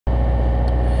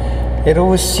It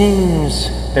always seems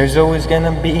there's always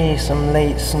gonna be some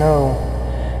late snow.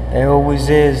 There always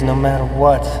is, no matter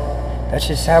what. That's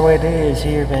just how it is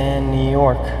here in New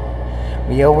York.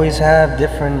 We always have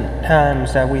different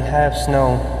times that we have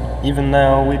snow, even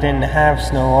though we didn't have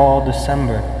snow all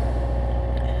December.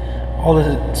 All of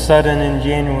a sudden in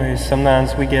January,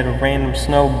 sometimes we get a random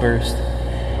snow burst.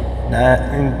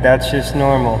 That's just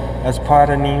normal. That's part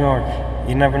of New York.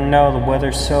 You never know, the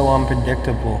weather's so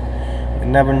unpredictable. You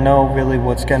never know really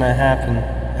what's gonna happen,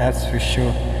 that's for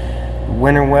sure.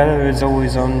 Winter weather is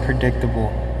always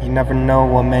unpredictable. You never know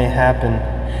what may happen,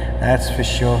 that's for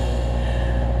sure.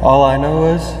 All I know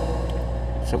is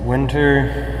it's a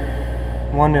winter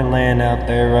wonderland out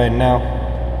there right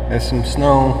now. There's some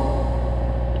snow,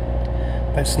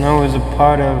 but snow is a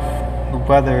part of the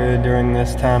weather during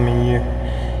this time of year.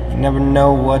 You never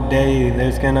know what day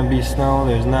there's gonna be snow,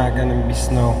 there's not gonna be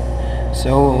snow.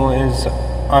 So it's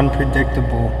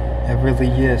unpredictable, it really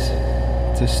is.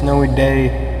 It's a snowy day,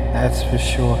 that's for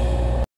sure.